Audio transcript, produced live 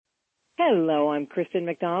Hello, I'm Kristen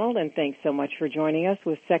McDonald, and thanks so much for joining us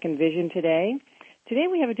with Second Vision today. Today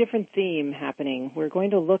we have a different theme happening. We're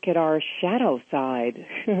going to look at our shadow side,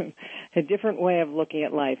 a different way of looking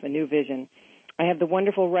at life, a new vision. I have the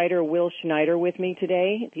wonderful writer Will Schneider with me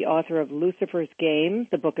today, the author of Lucifer's Game,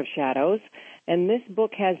 the Book of Shadows, and this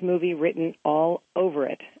book has movie written all over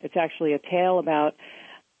it. It's actually a tale about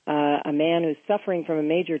a man who's suffering from a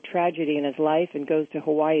major tragedy in his life and goes to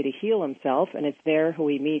Hawaii to heal himself, and it's there who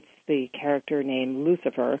he meets the character named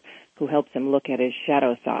Lucifer, who helps him look at his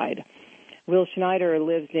shadow side. Will Schneider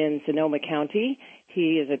lives in Sonoma County.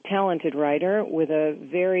 He is a talented writer with a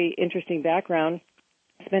very interesting background.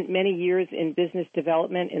 Spent many years in business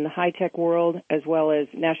development in the high-tech world, as well as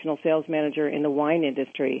national sales manager in the wine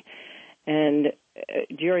industry. And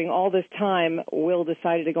during all this time, Will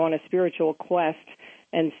decided to go on a spiritual quest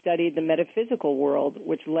and studied the metaphysical world,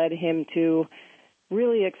 which led him to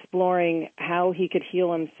really exploring how he could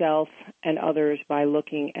heal himself and others by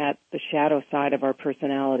looking at the shadow side of our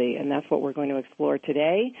personality. And that's what we're going to explore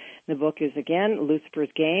today. The book is, again, Lucifer's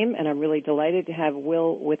Game, and I'm really delighted to have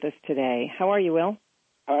Will with us today. How are you, Will?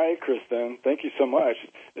 Hi, Kristen. Thank you so much.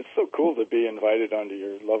 It's so cool to be invited onto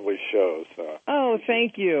your lovely show. Oh,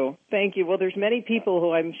 thank you. Thank you. Well, there's many people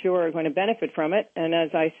who I'm sure are going to benefit from it. And as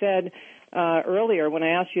I said earlier, when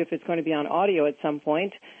I asked you if it's going to be on audio at some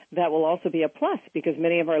point, that will also be a plus because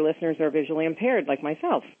many of our listeners are visually impaired, like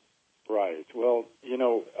myself. Right. Well,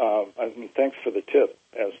 thanks for the tip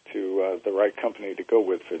as to the right company to go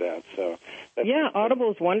with for that. Yeah,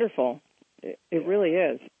 Audible is wonderful. It really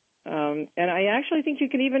is. And I actually think you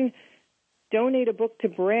can even donate a book to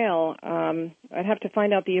Braille. I'd have to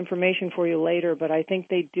find out the information for you later, but I think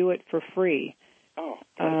they do it for free. Oh,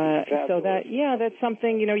 so that's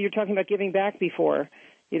something, you're talking about giving back before,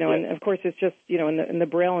 yes. And of course it's just, in the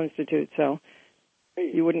Braille Institute, so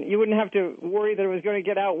hey. you wouldn't have to worry that it was going to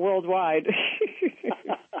get out worldwide.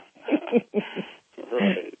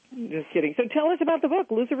 Right. Just kidding. So tell us about the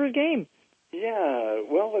book, Lucifer's Game. Yeah,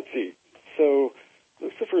 well, let's see. So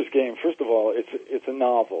Lucifer's Game, first of all, it's a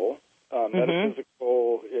novel,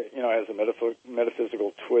 metaphysical, has a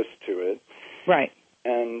metaphysical twist to it. Right.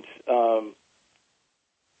 And,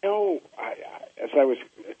 as I was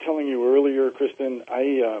telling you earlier, Kristen,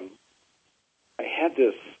 I had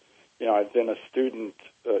this, I've been a student,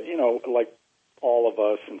 like all of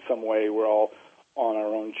us in some way, we're all on our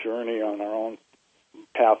own journey, on our own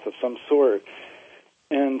path of some sort.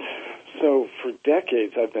 And so for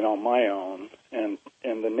decades I've been on my own, and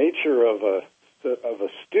the nature of a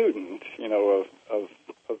student, of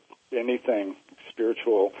anything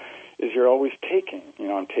spiritual, is you're always taking.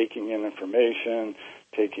 I'm taking in information,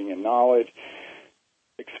 taking in knowledge,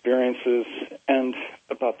 experiences. And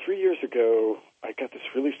about 3 years ago, I got this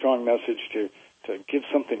really strong message to give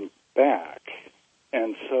something back.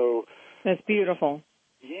 And so that's beautiful.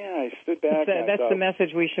 Yeah, I stood back. That's the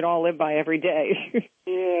message we should all live by every day.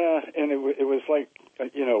 Yeah, and it was like,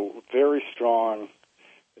 very strong.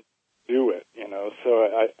 Do it, So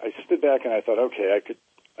I stood back and I thought, okay,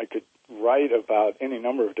 I could write about any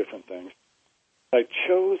number of different things. I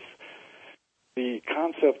chose the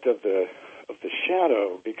concept of the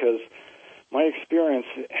shadow because my experience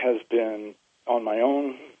has been on my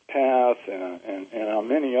own path and on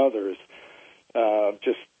many others.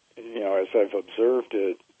 Just as I've observed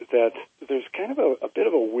it, that there's kind of a bit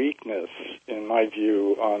of a weakness, in my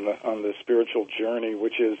view, on the spiritual journey,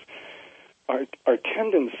 which is our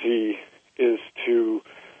tendency is to,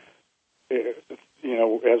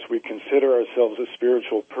 as we consider ourselves a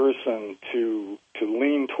spiritual person, to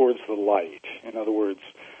lean towards the light. In other words,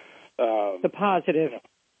 the positive.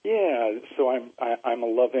 Yeah. So I'm a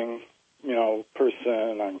loving,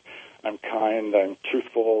 person. I'm kind. I'm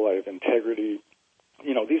truthful. I have integrity.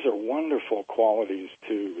 These are wonderful qualities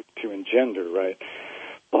to engender, right?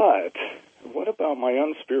 But what about my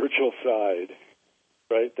unspiritual side,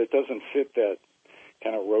 right? That doesn't fit that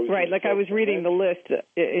kind of rosy. Right, like I was reading the list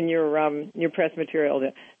in your press material: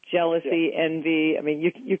 the jealousy, envy. I mean,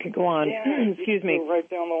 you can go on. Yeah, Excuse me. Go right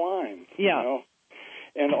down the line. Yeah.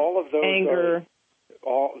 And all of those anger.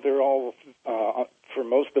 They're all for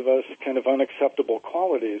most of us kind of unacceptable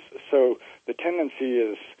qualities. So the tendency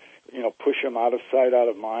is, push them out of sight, out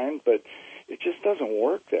of mind, but it just doesn't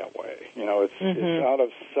work that way. It's out of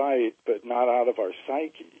sight, but not out of our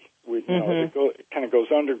psyche. It kind of goes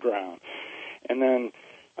underground. And then,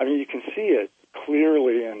 you can see it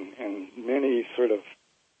clearly in many sort of,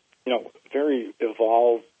 very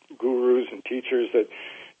evolved gurus and teachers that,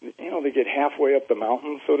 they get halfway up the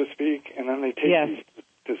mountain, so to speak, and then they take these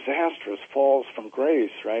disastrous falls from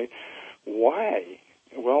grace, right? Why?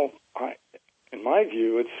 Well, in my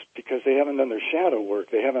view, it's because they haven't done their shadow work.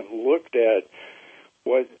 They haven't looked at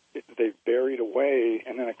what they've buried away,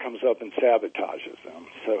 and then it comes up and sabotages them.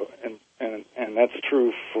 So, and that's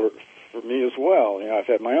true for me as well. You know, I've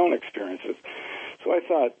had my own experiences. So I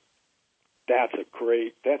thought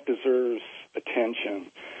that deserves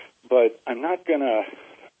attention. But I'm not gonna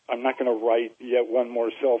write yet one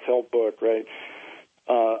more self-help book, right?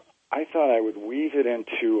 I thought I would weave it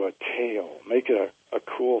into a tale, make it a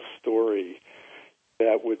cool story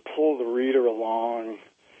that would pull the reader along.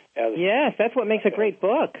 Yes, that's what makes a great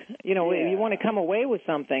book. You know, you want to come away with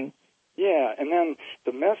something. Yeah, and then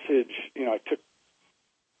the message, you know, I took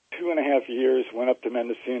 2.5 years, went up to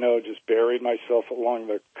Mendocino, just buried myself along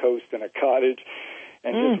the coast in a cottage,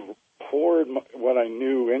 and just poured what I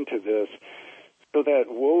knew into this, so that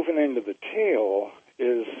woven into the tale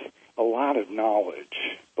is a lot of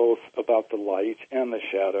knowledge, both about the light and the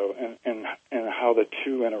shadow, and how the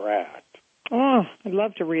two interact. Oh, I'd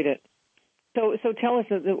love to read it. So tell us,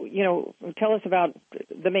 tell us about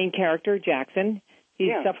the main character, Jackson.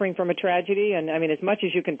 He's suffering from a tragedy, and I mean, as much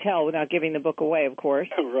as you can tell without giving the book away, of course.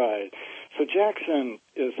 Right. So Jackson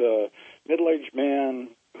is a middle-aged man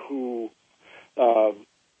who,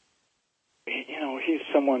 he's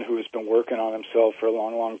someone who has been working on himself for a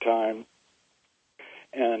long, long time,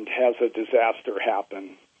 and has a disaster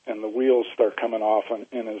happen, and the wheels start coming off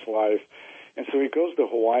in his life. And so he goes to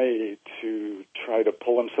Hawaii to try to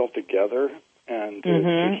pull himself together and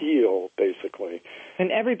to heal, basically.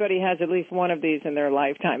 And everybody has at least one of these in their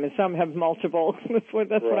lifetime, and some have multiple. That's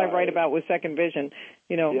what I write about with Second Vision.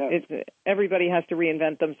 You know, everybody has to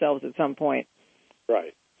reinvent themselves at some point.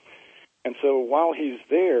 Right. And so while he's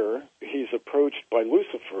there, he's approached by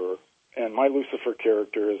Lucifer, and my Lucifer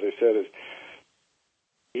character, as I said, is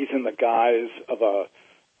he's in the guise of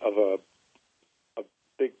a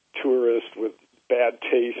big tourist with bad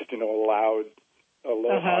taste, loud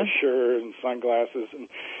aloha shirt and sunglasses,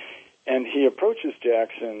 and he approaches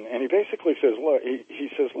Jackson, and he basically says,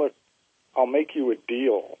 look, I'll make you a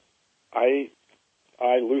deal. I,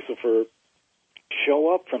 Lucifer,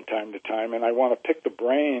 show up from time to time, and I want to pick the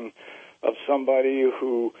brain of somebody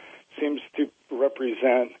who seems to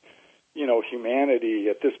represent, humanity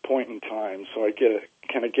at this point in time, so I get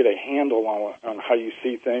a handle on how you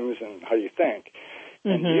see things and how you think.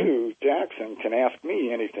 And you, Jackson, can ask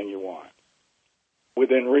me anything you want,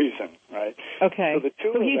 within reason, right? Okay.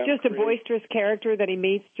 So he's just a boisterous character that he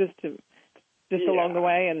meets just along the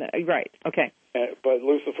way, and right? Okay. But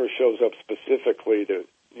Lucifer shows up specifically to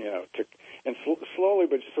slowly,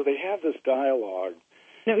 but so they have this dialogue.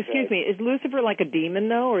 Now, excuse me, is Lucifer like a demon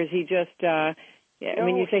though, or is he just?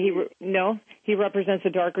 You say he represents the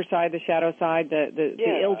darker side, the shadow side, the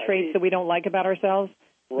ill traits that we don't like about ourselves.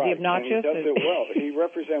 Right, is he obnoxious? And he does it well. He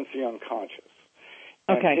represents the unconscious.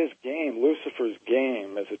 And his game, Lucifer's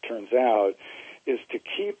game, as it turns out, is to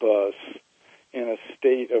keep us in a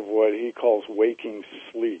state of what he calls waking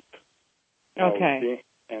sleep.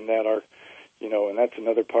 And that's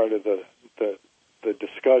another part of the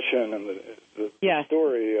discussion and the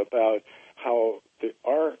story about how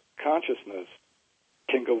our consciousness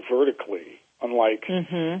can go vertically, unlike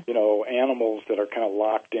animals that are kind of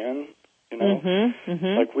locked in.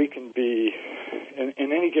 Like we can be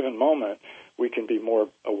in any given moment, we can be more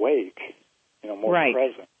awake, more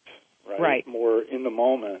present, right? More in the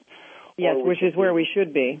moment. Yes, which is where we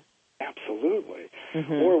should be. Absolutely.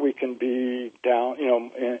 Or we can be down,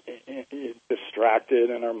 distracted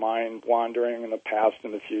in our mind, wandering in the past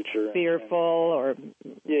and the future. Fearful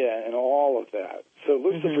and all of that. So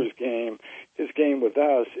Lucifer's game, his game with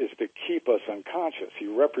us is to keep us unconscious. He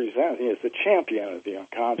is the champion of the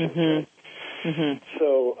unconscious.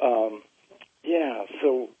 So,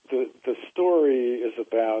 so the story is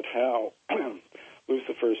about how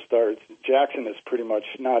Lucifer starts. Jackson is pretty much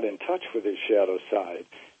not in touch with his shadow side,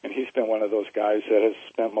 and he's been one of those guys that has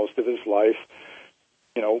spent most of his life,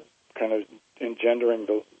 kind of engendering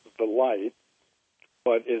the light,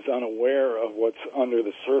 but is unaware of what's under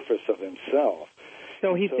the surface of himself.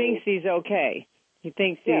 So he thinks he's okay. He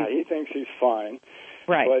thinks he's fine.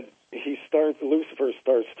 Right. But Lucifer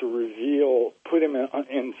starts to put him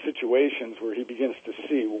in situations where he begins to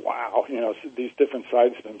see, these different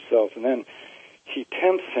sides of himself, and then he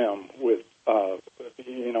tempts him with,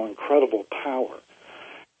 incredible power.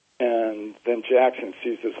 And then Jackson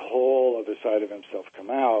sees this whole other side of himself come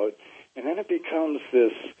out, and then it becomes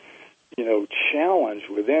this, challenge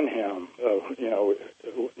within him.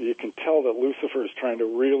 You can tell that Lucifer is trying to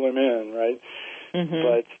reel him in, right?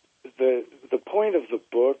 But the point of the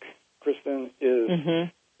book, Kristen, is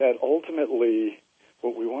that ultimately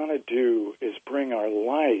what we want to do is bring our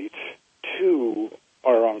light to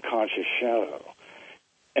our unconscious shadow.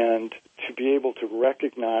 And to be able to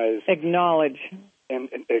recognize... Acknowledge. And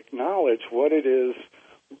acknowledge what it is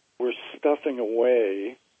we're stuffing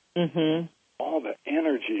away, all the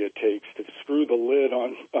energy it takes to screw the lid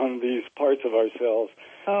on these parts of ourselves.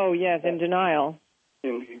 Oh, yes, in denial.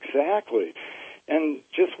 Exactly. And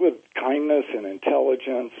just with kindness and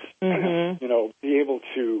intelligence, be able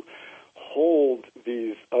to hold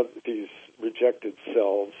these rejected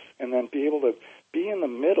selves, and then be able to be in the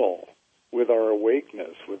middle with our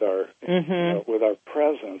awakeness, with our with our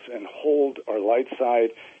presence, and hold our light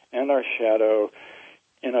side and our shadow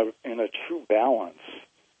in a true balance,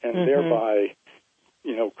 and thereby,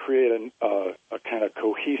 create a kind of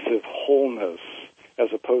cohesive wholeness,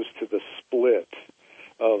 as opposed to the split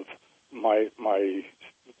of my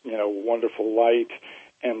wonderful light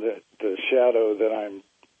and the shadow that I'm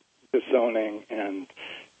disowning and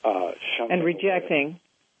shunning and rejecting.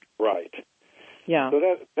 Away. Right. Yeah. So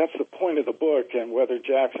that's the point of the book, and whether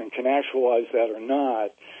Jackson can actualize that or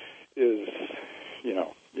not is,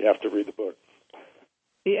 you have to read the book.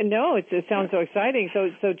 Yeah, no, it sounds so exciting.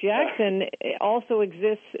 So Jackson also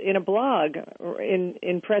exists in a blog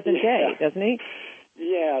in present day, doesn't he?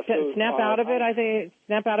 Yeah. So, Snap Out of It, I think,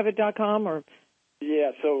 snapoutofit.com or...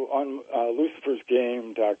 Yeah, so on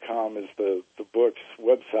lucifersgame.com is the book's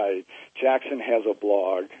website. Jackson has a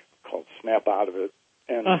blog called Snap Out of It,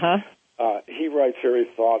 and he writes very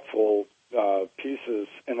thoughtful pieces.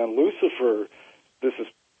 And then Lucifer, this is,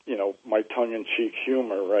 my tongue-in-cheek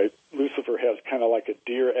humor, right? Lucifer has kind of like a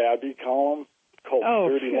Dear Abby column called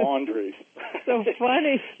Dirty Laundry. So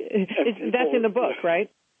funny. That's in the book, right?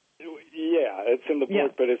 Yeah, it's in the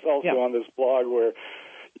book, but it's also on this blog where,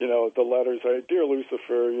 the letters are, Dear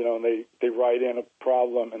Lucifer, and they write in a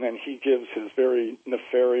problem, and then he gives his very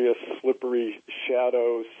nefarious, slippery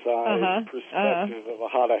shadow side perspective of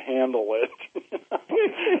how to handle it.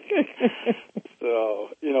 So,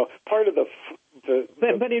 part of the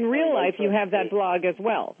But in real life, you have that blog as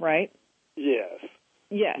well, right? Yes.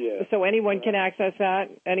 Yes. So anyone can access that?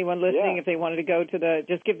 Anyone listening, if they wanted to go to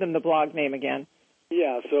just give them the blog name again.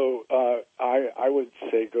 Yeah, so I would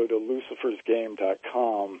say go to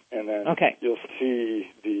lucifersgame.com, and then you'll see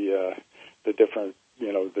the different,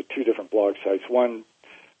 the two different blog sites. One,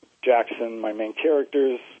 Jackson, my main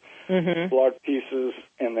characters, blog pieces,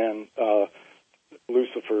 and then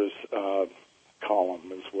Lucifer's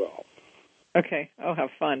column as well. Okay. Oh, how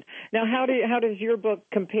fun. Now, how does your book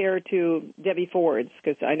compare to Debbie Ford's?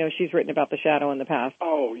 Because I know she's written about the shadow in the past.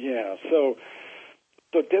 Oh, yeah. So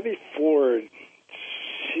Debbie Ford...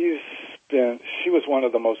 She was one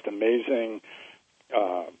of the most amazing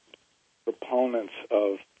proponents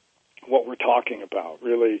of what we're talking about.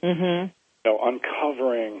 Really,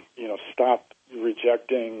 uncovering, stop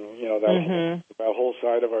rejecting, that whole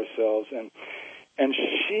side of ourselves, and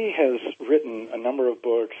she has written a number of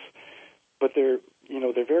books, but they're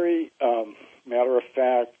very matter of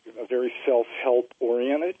fact, very self-help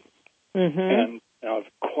oriented, and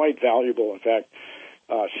quite valuable. In fact,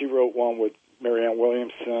 she wrote one with Marianne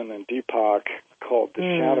Williamson and Deepak called The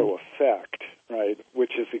Shadow Effect, right,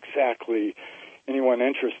 which is exactly anyone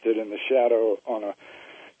interested in the shadow on a,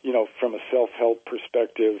 from a self-help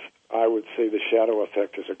perspective, I would say The Shadow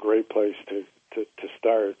Effect is a great place to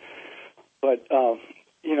start. But,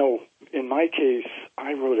 in my case,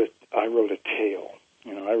 I wrote a tale.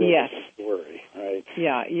 I wrote a story, right?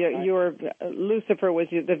 Yeah, your Lucifer was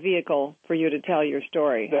the vehicle for you to tell your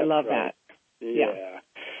story. I love that. Yeah.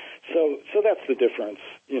 So that's the difference,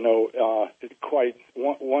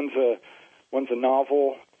 one's a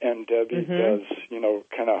novel, and Debbie does,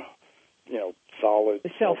 kind of, solid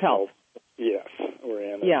self-help. Yes,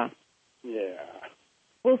 oriented. Yeah. Yeah.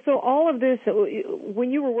 Well, so all of this,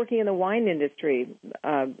 when you were working in the wine industry,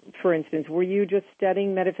 for instance, were you just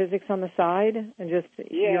studying metaphysics on the side and just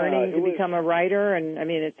yearning to become a writer? And, I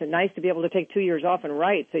mean, it's nice to be able to take 2 years off and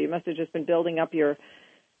write, so you must have just been building up your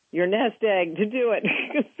nest egg to do it.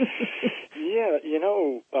 Yeah,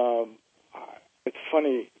 it's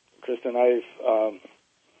funny, Kristen.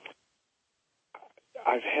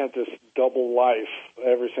 I've had this double life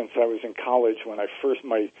ever since I was in college. When I first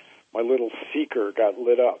my little seeker got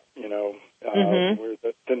lit up, where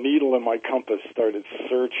the needle in my compass started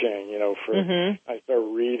searching, for. I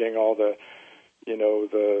started reading all the,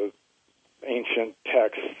 the ancient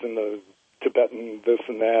texts and the Tibetan this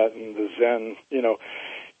and that and the Zen,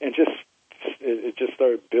 and it just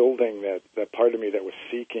started building that part of me that was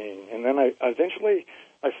seeking. And then I eventually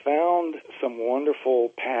found some wonderful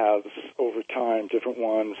paths over time, different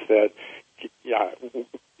ones that,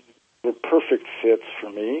 were perfect fits for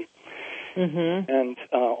me. And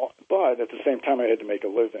but at the same time, I had to make a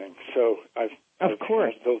living. So I've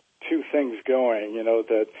going,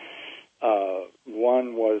 that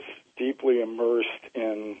one was deeply immersed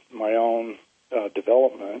in my own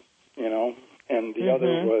development, and the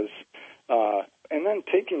other was, and then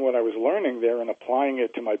taking what I was learning there and applying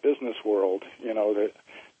it to my business world,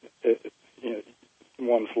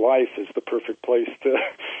 one's life is the perfect place to,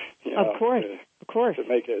 of course, to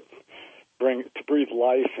make it, to breathe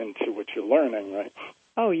life into what you're learning, right?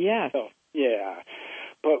 Oh, yes. So, yeah.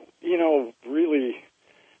 But, really,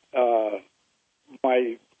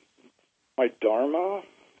 my dharma,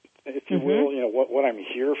 if you will, what I'm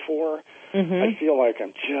here for, I feel like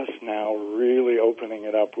I'm just now really opening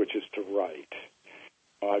it up, which is to write.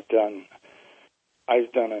 I've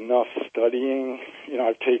done enough studying.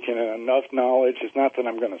 I've taken in enough knowledge. It's not that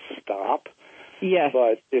I'm going to stop. Yes.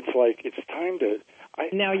 But it's like it's time to.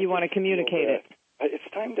 Now you want to communicate it. It's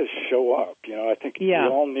time to show up. I think we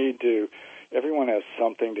all need to. Everyone has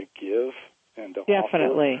something to give and to offer.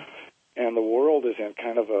 Definitely. And the world is in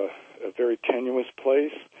kind of a very tenuous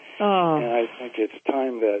place. Oh. And I think it's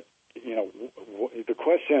time that, the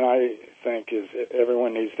question I think is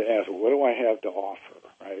everyone needs to ask, what do I have to offer,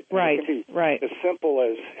 right? Right, it can be right. as simple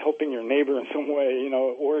as helping your neighbor in some way,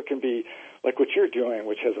 or it can be like what you're doing,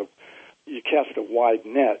 which has you cast a wide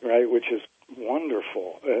net, right, which is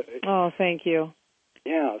wonderful. Oh, thank you.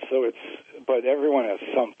 Yeah, but everyone has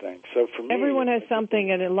something. So for me, everyone has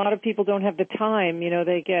something, and a lot of people don't have the time.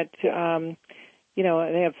 They get,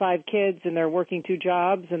 they have 5 kids and they're working 2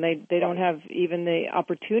 jobs, and they don't have even the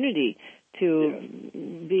opportunity to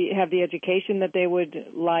have the education that they would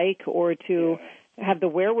like, or to have the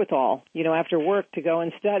wherewithal, after work to go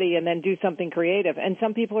and study and then do something creative. And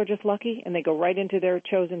some people are just lucky and they go right into their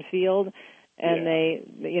chosen field, and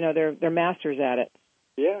they're masters at it.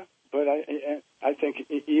 Yeah. But I think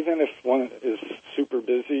even if one is super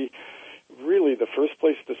busy, really the first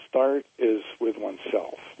place to start is with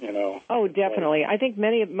oneself, Oh, definitely. I think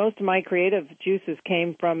most of my creative juices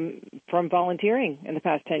came from volunteering in the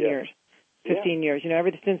past 10 years, 15 years.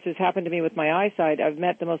 Ever since this happened to me with my eyesight, I've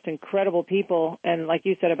met the most incredible people. And like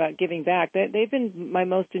you said about giving back, they've been my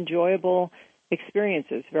most enjoyable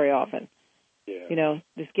experiences very often. Yeah.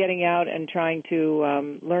 Just getting out and trying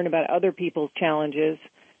to learn about other people's challenges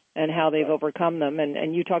and how they've overcome them.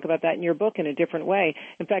 And you talk about that in your book in a different way.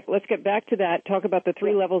 In fact, let's get back to that. Talk about the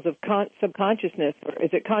 3 levels of subconsciousness. Or is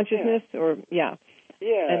it consciousness? Yeah.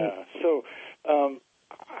 So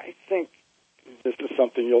I think this is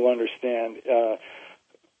something you'll understand.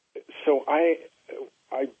 So I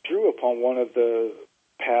drew upon one of the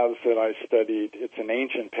paths that I studied. It's an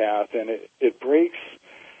ancient path, and it breaks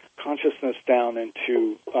consciousness down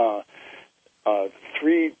into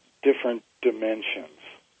 3 different dimensions.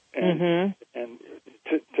 And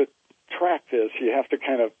to track this, you have to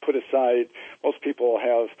kind of put aside. Most people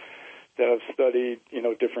that have studied,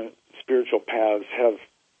 different spiritual paths have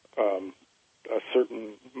a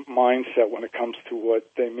certain mindset when it comes to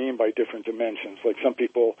what they mean by different dimensions. Like some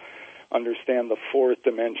people understand the 4th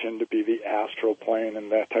dimension to be the astral plane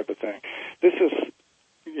and that type of thing. This is,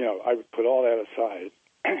 I would put all that aside,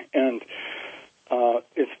 and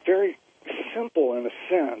it's very simple in a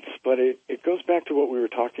sense, but it goes back to what we were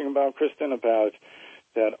talking about, Kristen, about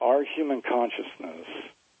that our human consciousness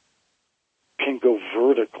can go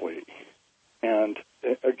vertically. And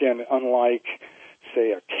again, unlike,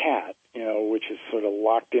 say, a cat, which is sort of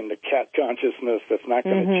locked into cat consciousness that's not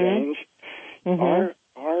going to change,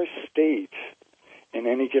 our state in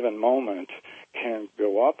any given moment can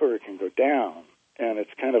go up or it can go down. And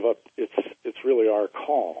it's kind of it's really our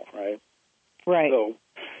call, right? Right.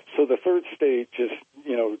 So the 3rd state, just,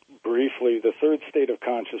 briefly, the 3rd state of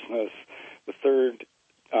consciousness, the 3rd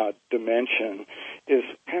dimension, is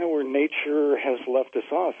kind of where nature has left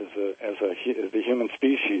us off as the human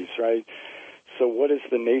species, right? So what is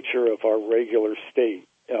the nature of our regular state?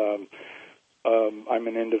 I'm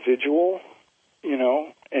an individual,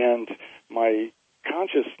 and my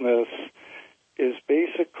consciousness is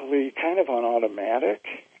basically kind of on automatic,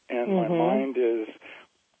 and my mind is,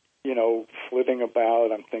 flitting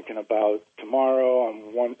about. I'm thinking about tomorrow.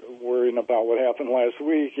 I'm worrying about what happened last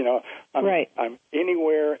week. I'm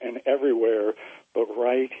anywhere and everywhere, but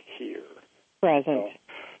right here. Present.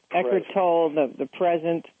 Eckhart Tolle, the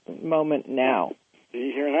present moment now.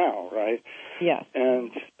 Be here now, right? Yes.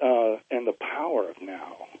 And the power of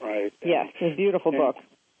now, right? Yes, it's a beautiful book.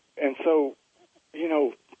 And so,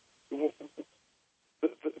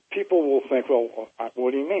 people will think, well,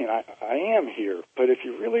 what do you mean? I am here. But if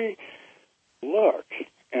you really look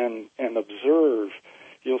and observe,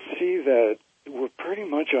 you'll see that we're pretty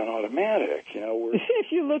much on automatic.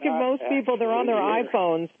 If you look at most people, they're on their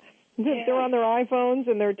iPhones. They're on their iPhones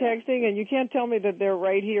and they're texting, and you can't tell me that they're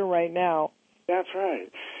right here, right now. That's right.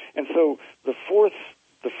 And so the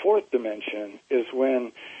fourth dimension is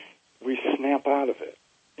when we snap out of it.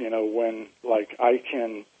 When, like, I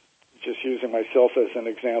can, just using myself as an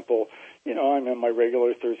example, I'm in my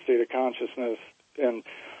regular third state of consciousness, and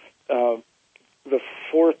the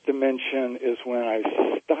fourth dimension is when I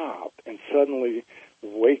stop and suddenly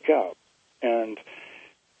wake up, and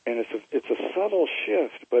it's a subtle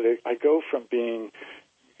shift, but I go from being,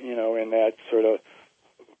 in that sort of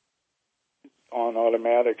on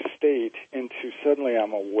automatic state into suddenly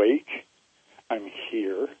I'm awake, I'm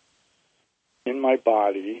here, in my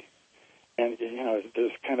body, and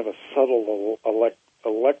there's kind of a subtle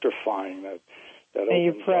electrifying that and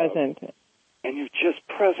you're present. Up. And you're just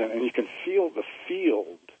present, and you can feel the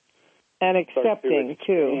field. And accepting,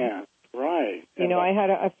 too. Yeah, right. I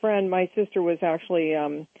had a friend, my sister was actually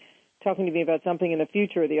talking to me about something in the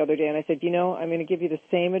future the other day, and I said, I'm going to give you the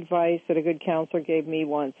same advice that a good counselor gave me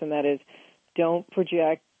once, and that is, don't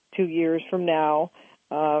project 2 years from now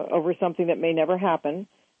over something that may never happen.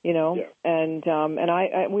 Yeah. And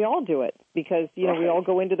we all do it because, right. we all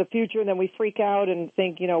go into the future and then we freak out and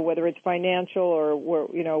think, whether it's financial or,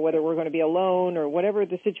 whether we're going to be alone or whatever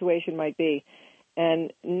the situation might be.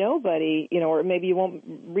 And nobody, or maybe you won't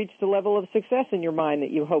reach the level of success in your mind that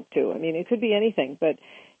you hope to. I mean, it could be anything, but,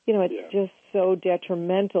 it's just so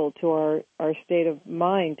detrimental to our state of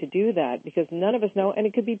mind to do that because none of us know, and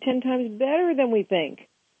it could be 10 times better than we think.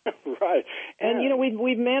 Right. And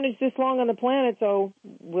we've managed this long on the planet, so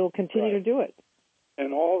we'll continue to do it.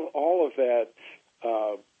 And all of that,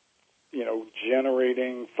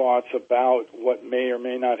 generating thoughts about what may or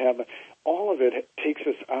may not happen, all of it takes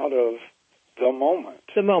us out of the moment.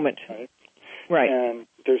 The moment. Right. And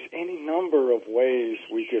there's any number of ways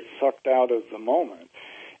we get sucked out of the moment.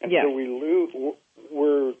 And so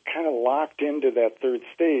we're kind of locked into that third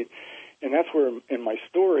state. And that's where, in my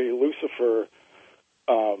story, Lucifer,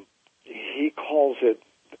 he calls it,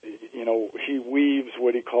 he weaves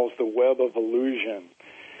what he calls the web of illusion,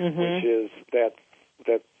 which is that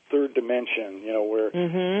third dimension, where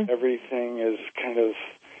everything is kind of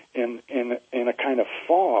in a kind of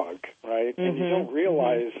fog, right? And you don't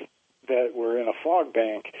realize that we're in a fog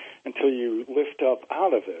bank until you lift up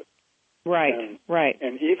out of it. Right, right.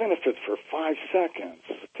 And even if it's for 5 seconds,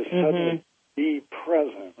 to suddenly be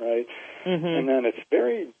present, right? And then it's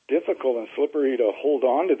very difficult and slippery to hold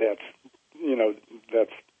on to that, that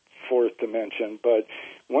fourth dimension. But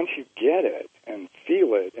once you get it and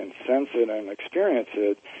feel it and sense it and experience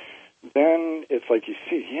it, then it's like you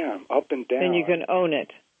see, I'm up and down. Then you can own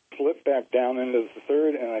it. Slip back down into the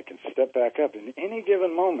third, and I can step back up. In any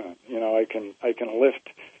given moment, I can lift,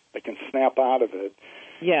 I can snap out of it.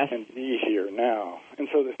 Yes. And be here now. And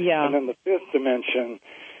so, and then the fifth dimension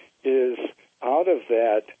is out of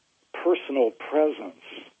that personal presence,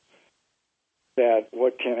 that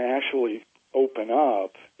what can actually open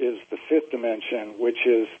up is the fifth dimension, which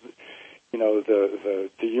is, the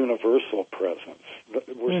universal presence.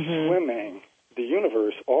 We're swimming. The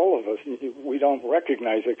universe, all of us, we don't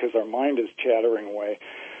recognize it because our mind is chattering away,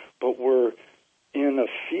 but we're in a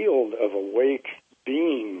field of awake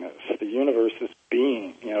beingness. The universe is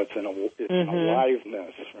being, it's an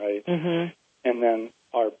aliveness, right? And then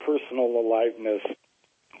our personal aliveness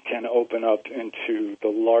can open up into the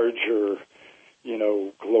larger,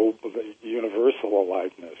 global, universal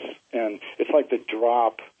aliveness. And it's like the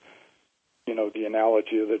drop, the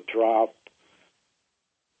analogy of the drop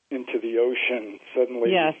into the ocean.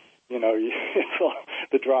 Suddenly,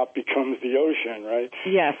 the drop becomes the ocean, right?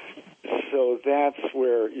 Yes. So that's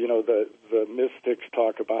where, the mystics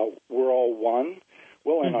talk about we're all one.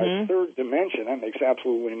 Well, in our third dimension, that makes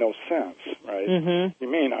absolutely no sense, right? You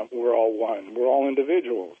mean we're all one. We're all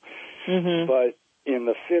individuals. But in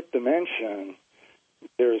the fifth dimension,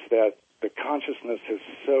 there's that the consciousness is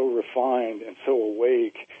so refined and so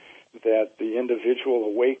awake that the individual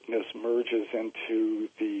awakeness merges into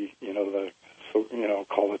the,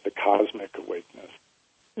 call it the cosmic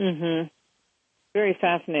awakeness. Very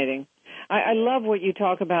fascinating. I love what you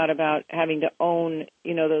talk about having to own,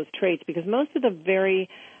 those traits, because most of the very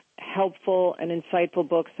helpful and insightful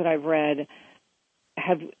books that I've read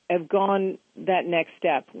have gone that next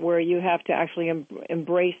step where you have to actually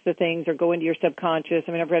embrace the things or go into your subconscious.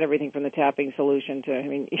 I mean, I've read everything from the tapping solution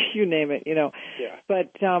to, you name it, Yeah.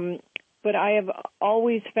 But I have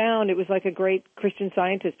always found, it was like a great Christian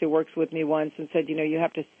scientist who works with me once and said, you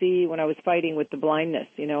have to see, when I was fighting with the blindness,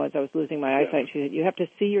 as I was losing my eyesight, she said, you have to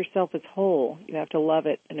see yourself as whole. You have to love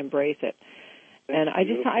it and embrace it. And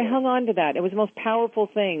I hung on to that. It was the most powerful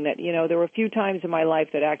thing that, there were a few times in my life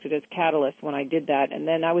that acted as catalyst when I did that, and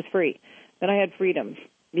then I was free. Then I had freedom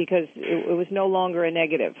because it was no longer a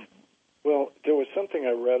negative. Well, there was something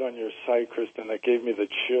I read on your site, Kristen, that gave me the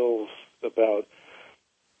chills about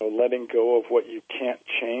letting go of what you can't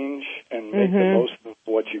change and make the most of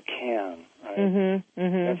what you can. Right?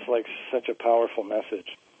 That's like such a powerful message.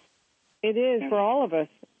 It is for all of us,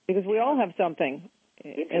 because we all have something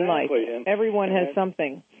in life. Everyone has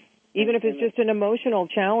something. Even if it's just an emotional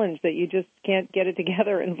challenge that you just can't get it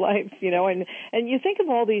together in life, and you think of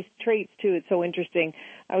all these traits too. It's so interesting.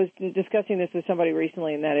 I was discussing this with somebody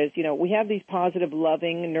recently, and that is, we have these positive,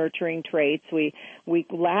 loving, nurturing traits. We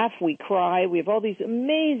laugh, we cry, we have all these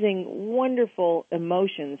amazing, wonderful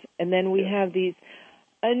emotions, and then we have these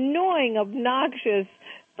annoying, obnoxious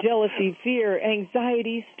jealousy, fear,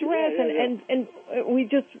 anxiety, stress, and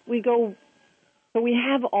we go. So we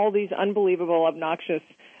have all these unbelievable, obnoxious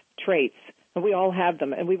traits, and we all have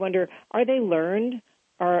them, and we wonder, are they learned?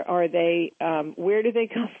 Are they, where do they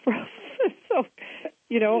come from? So,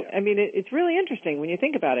 I mean, it's really interesting when you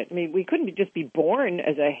think about it. I mean, we couldn't just be born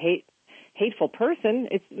as a hateful person.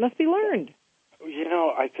 It must be learned.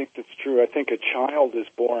 I think that's true. I think a child is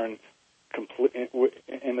born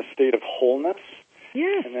in a state of wholeness.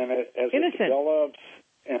 Yes. And then as innocent. It develops,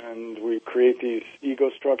 and we create these ego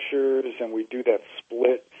structures, and we do that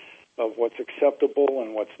split of what's acceptable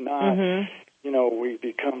and what's not, we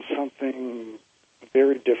become something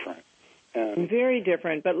very different. Very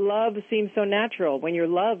different, but love seems so natural when you're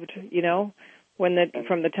loved,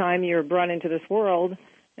 from the time you're brought into this world,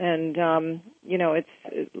 and,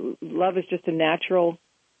 love is just a natural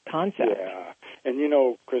concept. Yeah,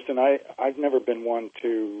 and Kristen, I've never been one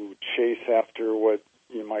to chase after what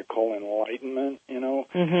you might call enlightenment,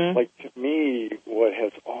 Like, to me, what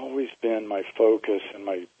has always been my focus and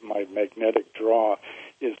my magnetic draw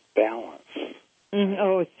is balance.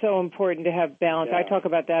 Oh, it's so important to have balance. Yeah. I talk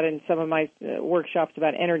about that in some of my workshops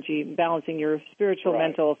about energy, balancing your spiritual,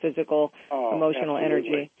 mental, physical, emotional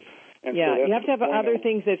energy. And so you have to have other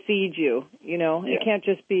things that feed you, It can't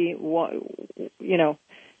just be one,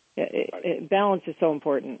 balance is so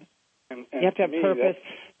important. And you have to have purpose.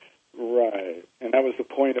 Right. And that was the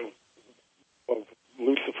point of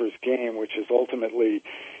Lucifer's game, which is ultimately,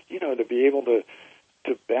 to be able to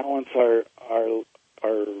balance our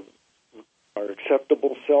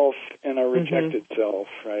acceptable self and our rejected self,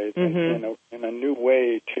 right? In a new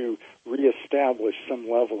way to reestablish some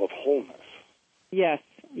level of wholeness. Yes.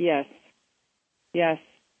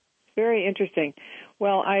 Very interesting.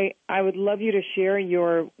 Well, I would love you to share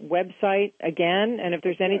your website again, and if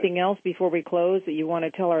there's anything else before we close that you want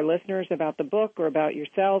to tell our listeners about the book or about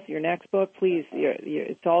yourself, your next book, please,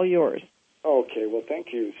 it's all yours. Okay, well,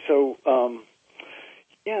 thank you. So,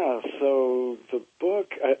 so the book,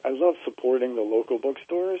 I love supporting the local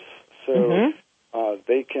bookstores, so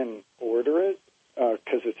they can order it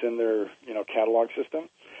because it's in their catalog system,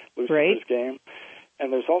 Lucifer's Game.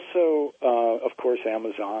 And there's also, of course,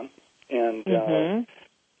 Amazon. And,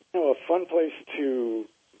 a fun place to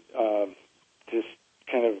just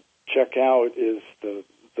kind of check out is the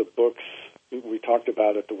books we talked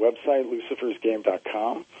about at the website,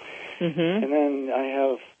 lucifersgame.com. And then I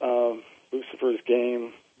have Lucifer's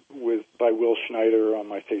Game by Will Schneider on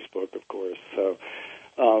my Facebook, of course. So,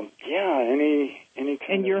 any kind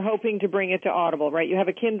And you're hoping to bring it to Audible, right? You have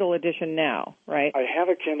a Kindle edition now, right? I have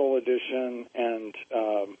a Kindle edition, and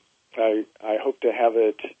I hope to have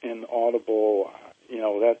it in Audible.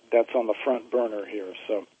 That's on the front burner here.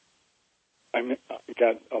 So I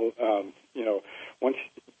got, once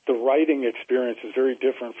the writing experience is very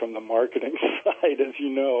different from the marketing side, as you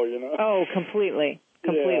know. Oh, completely.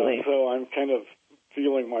 Yeah, so I'm kind of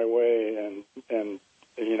feeling my way and.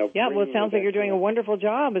 Yeah, well, it sounds like you're doing a wonderful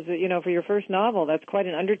job as for your first novel. That's quite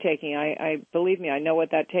an undertaking. I believe me, I know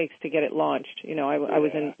what that takes to get it launched. I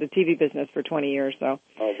was in the TV business for 20 years, so.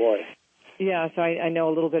 Oh boy. Yeah, so I know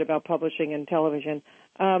a little bit about publishing and television.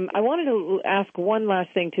 I wanted to ask one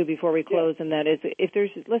last thing too before we close, and that is, if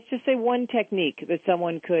there's, let's just say, one technique that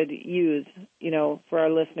someone could use, for our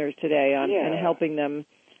listeners today in helping them.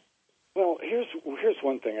 Well, here's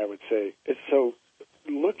one thing I would say. So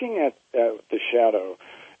looking at the shadow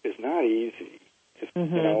is not easy.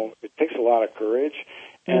 It takes a lot of courage,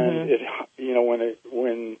 and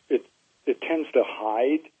when it tends to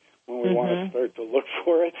hide when we want to start to look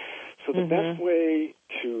for it. So the best way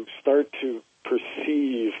to start to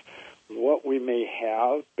perceive what we may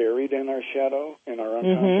have buried in our shadow, in our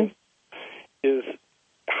unconscious, is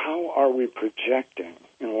how are we projecting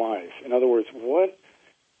in life? In other words, what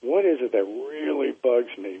is it that really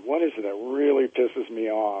bugs me? What is it that really pisses me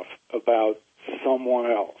off about someone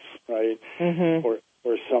else, right?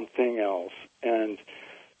 Or something else? And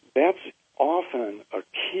that's often a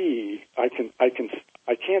key. I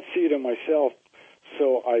can't see it in myself,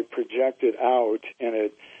 so I project it out,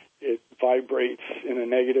 and it vibrates in a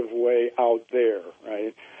negative way out there,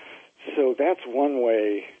 right? So that's one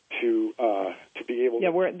way to be able to... Yeah,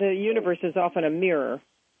 where the universe is often a mirror.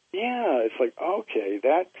 Yeah, it's like, okay,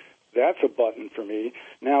 that's a button for me.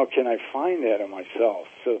 Now, can I find that in myself?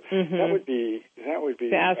 So that would be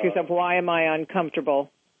to ask yourself, why am I uncomfortable?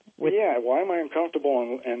 Why am I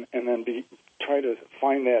uncomfortable, and then try to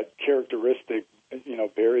find that characteristic,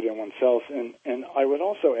 buried in oneself. And I would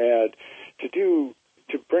also add to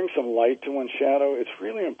bring some light to one's shadow. It's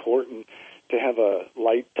really important to have a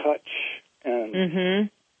light touch and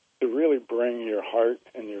to really bring your heart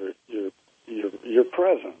and your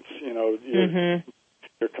presence,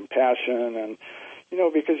 your compassion, and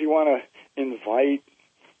because you want to invite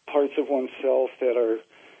parts of oneself that are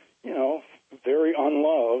very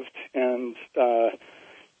unloved and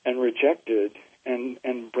rejected,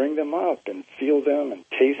 and bring them up and feel them and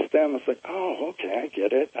taste them. It's like, oh, okay, I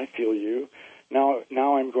get it, I feel you. Now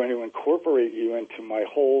I'm going to incorporate you into my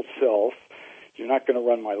whole self. You're not going to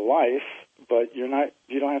run my life, but you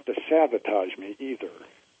don't have to sabotage me either.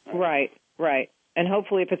 Right. And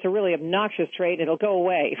hopefully, if it's a really obnoxious trait, it'll go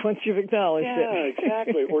away once you've acknowledged it. Yeah,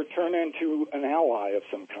 exactly. Or turn into an ally of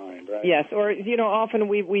some kind, right? Yes. Or often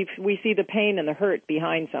we see the pain and the hurt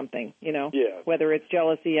behind something. Yes. Whether it's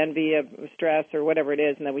jealousy, envy, stress, or whatever it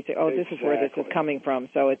is, and then we say, "Oh, this is where this is coming from."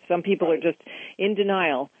 So it's some people are just in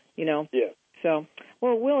denial. Yeah. So,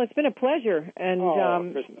 well, Will, it's been a pleasure, and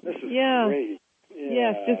Kristen, this is great.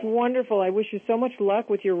 Yes, just wonderful. I wish you so much luck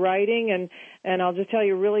with your writing, and I'll just tell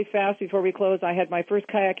you really fast before we close, I had my first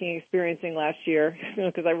kayaking experiencing last year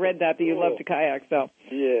because I read that you love to kayak. So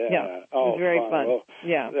it was very fun. Well,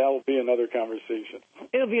 that'll be another conversation.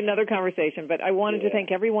 It'll be another conversation, but I wanted to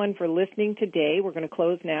thank everyone for listening today. We're going to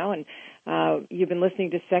close now, and you've been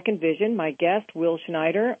listening to Second Vision. My guest, Will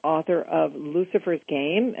Schneider, author of Lucifer's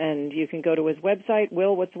Game, and you can go to his website.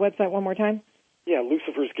 Will, what's the website one more time? Yeah,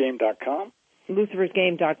 lucifersgame.com.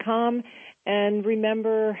 lucifersgame.com. And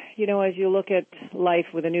remember, as you look at life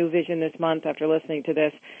with a new vision this month after listening to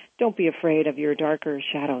this, don't be afraid of your darker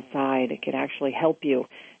shadow side. It can actually help you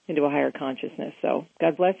into a higher consciousness. So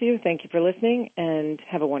God bless you. Thank you for listening, and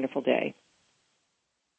have a wonderful day.